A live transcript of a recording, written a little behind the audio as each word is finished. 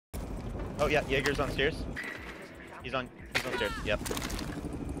Oh yeah, Jaeger's on stairs. He's on stairs. Yep.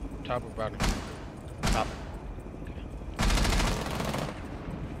 Top of balcony. Top.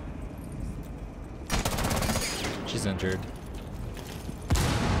 She's injured.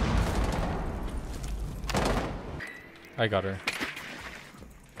 I got her.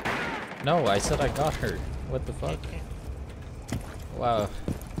 No, I said I got her. What the fuck? Wow.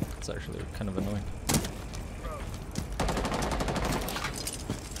 It's actually kind of annoying.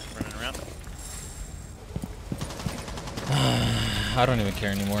 Running around. I don't even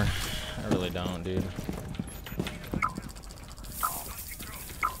care anymore. I really don't, dude.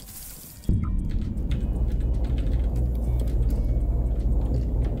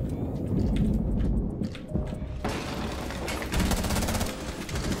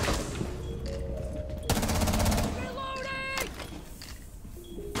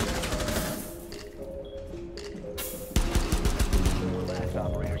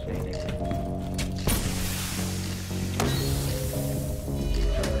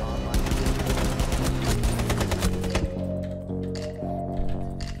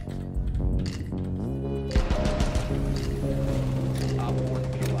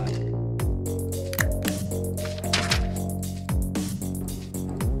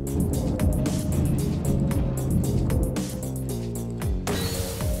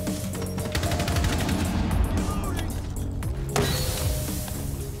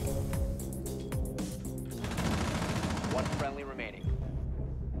 One friendly remaining.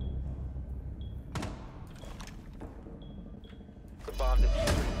 The bomb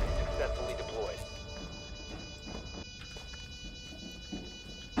diffuser successfully deployed.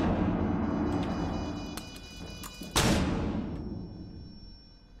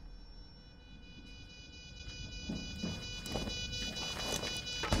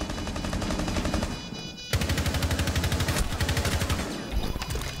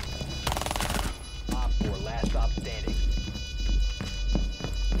 Op 4, last stop standing.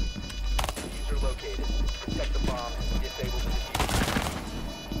 Diffuser located. Protect the bomb. Disable the diffuser.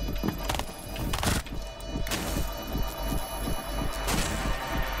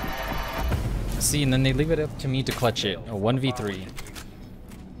 See, and then they leave it up to me to clutch it. A 1v3.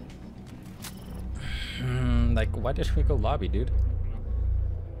 Like, why did we go lobby, dude?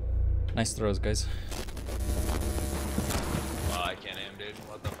 Nice throws, guys. Wow, I can't aim, dude.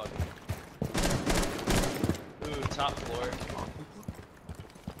 What the fuck? Ooh, top floor.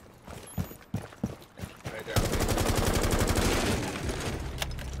 Right there.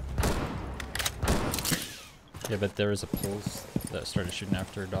 Yeah, but there was a pulse that started shooting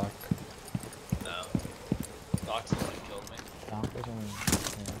after Doc. No. Doc's the one who killed me. Doc was only...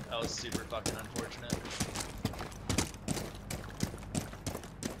 That was super fucking unfortunate.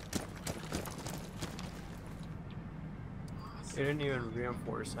 They didn't even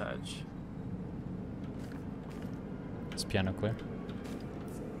reinforce hatch. Is piano clear?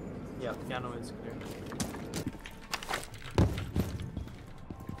 Yeah, piano is clear.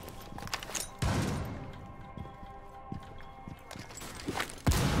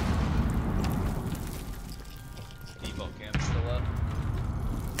 Default cam still up.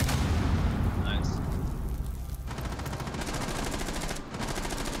 Nice.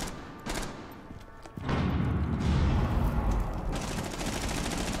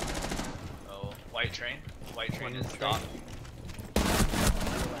 Oh, white train. White train is Doc. Last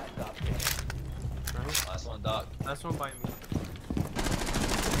stop standing. Nice. Last one, Doc. Last one by me.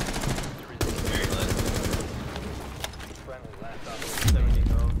 Very lit. Friendly, last stop standing. 70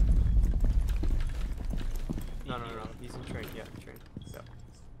 though. No. He's in train. Yeah, train. Yeah.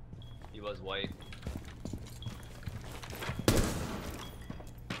 He was white.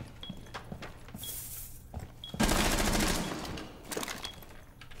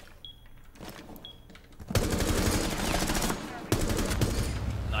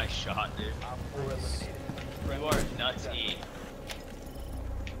 Nice shot, dude. Op 4 eliminated. You are nuts, E.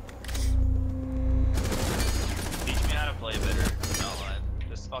 Teach me how to play better. No,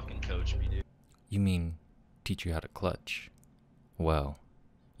 just fucking coach me, dude. You mean teach you how to clutch? Well,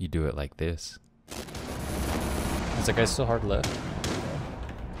 you do it like this. Is that guy still hard left?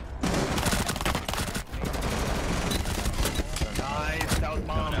 Nice. That was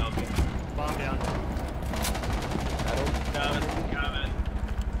bomb. Coming out. Bomb down. Coming.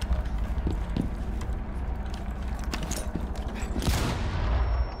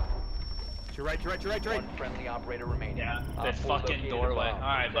 To your right, to your right, to your right, to your right. One friendly operator remaining. Yeah, Op that 4 fucking located a doorway. bomb.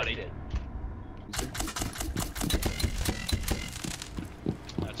 Alright, buddy. Protect it.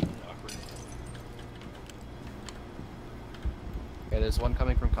 That's really awkward. Okay, there's one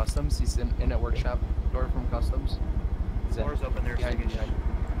coming from customs. He's in at workshop door from customs. He's in. Door's open there. Behind you, Behind behind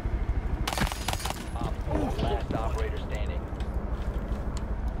you.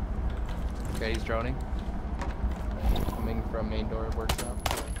 he's droning. Coming from main door workshop.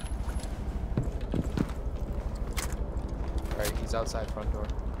 Alright, he's outside front door.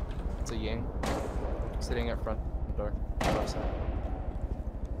 It's a Ying. Sitting at front door. Outside.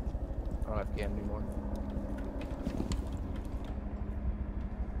 I don't have cam anymore.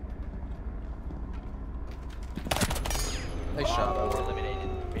 Nice shot, Four Owen. eliminated.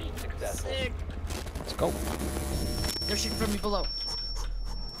 Mission successful. Let's go. They're shooting from me below.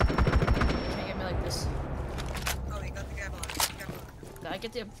 Can't get me like this. Oh, he got the gap on. Did I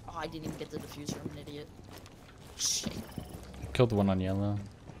get the? Oh, I didn't even get the diffuser. I'm an idiot. Shit. Killed the one on yellow.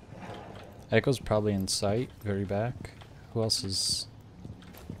 Echo's probably in sight, very back. Who else is?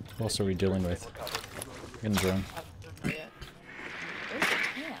 Who else are we dealing with? Gonna drone. I don't know yet. Where's the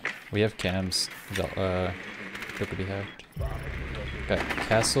cam? We have cams. That could be hacked. Got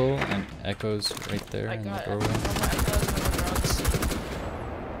Castle and Echoes right there I in the got. doorway.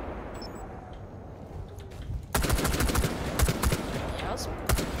 Yeah, I was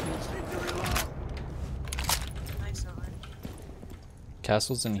Nice, Owen.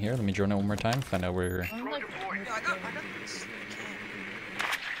 Castle's in here. Let me drone it one more time. Find out where. I'm like, Yeah, I got this cam.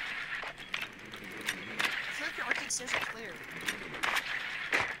 I feel like your arcade stairs are clear.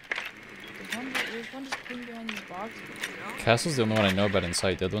 there's one just pinged behind these boxes. You know? Castle's the only one I know about in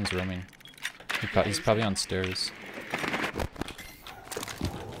sight. The other one's roaming. He's probably on stairs.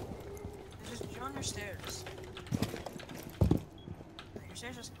 You're on your stairs. Your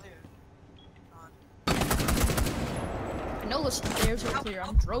stairs are clear. I know the stairs are clear.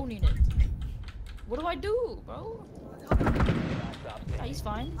 I'm droning it. What do I do, bro? Yeah, he's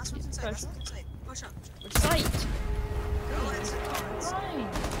fine. Last He's one's inside. Last fresh. one's inside. Push up. Which site? Go inside. Fine.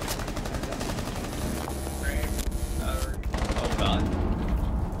 Oh god.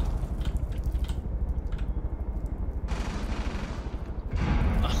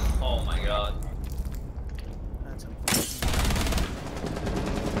 Oh my god. That's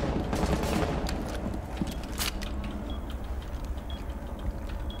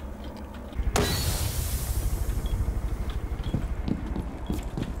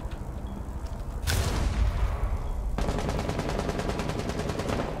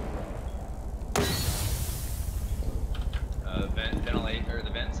Ventilate or the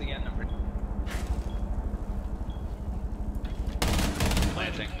vents again.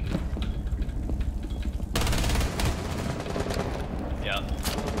 Planting. Yeah.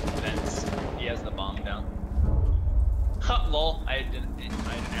 Vents. He has the bomb down. Ha! Lol. I didn't know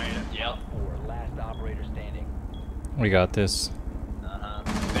you. Yep. Four, last operator standing. We got this.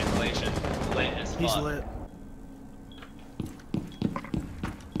 Ventilation. Lit as fuck. He's lit.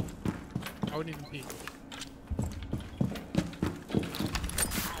 I wouldn't even peek.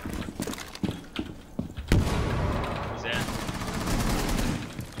 He's in.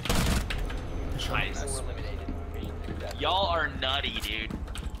 Nice. Four eliminated. Mission successful. Y'all are nutty, dude.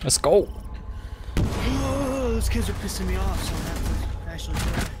 Let's go. Oh, those kids are pissing me off, so I have to actually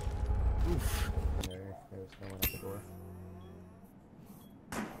try. Oof. There's no one at the door.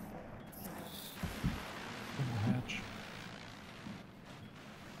 Hatch.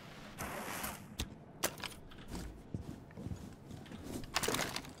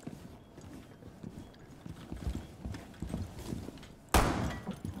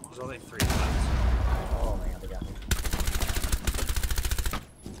 There's only 3 left. Oh my god, they got me.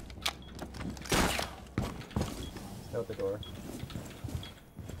 Out the door.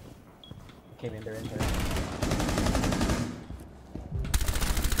 Came in, they're in here.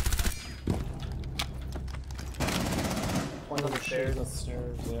 One on the stairs. The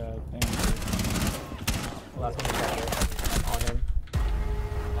stairs, yeah, I think. Last one was out there. On him.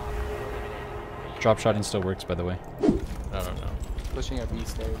 Drop shotting still works, by the way. I don't know. Pushing up B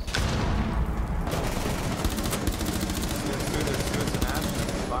stairs. There's two in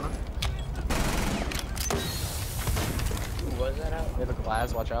Ash. Bottom. Ooh, what is that out? They have a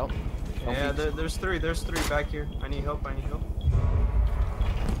glass, watch out. Don't Yeah, peek. there's three back here. I need help.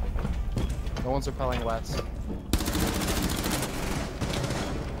 No one's repelling west.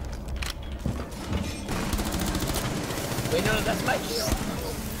 Wait, no, that's my shield.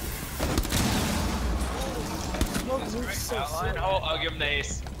 Oh, I'll give him the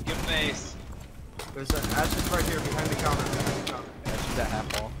ace. Give him the ace. There's an Ash is right here behind the counter. Yeah, she's at half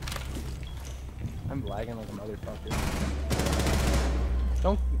ball. I'm lagging like a motherfucker.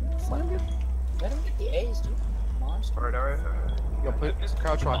 Don't Let him get the A's, dude. Monster. Alright. yo put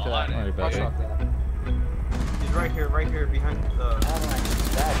crouch rock to that. Don't worry about Crouch it. rock to that. He's right here behind the.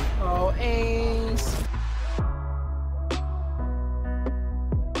 Oh, Ace.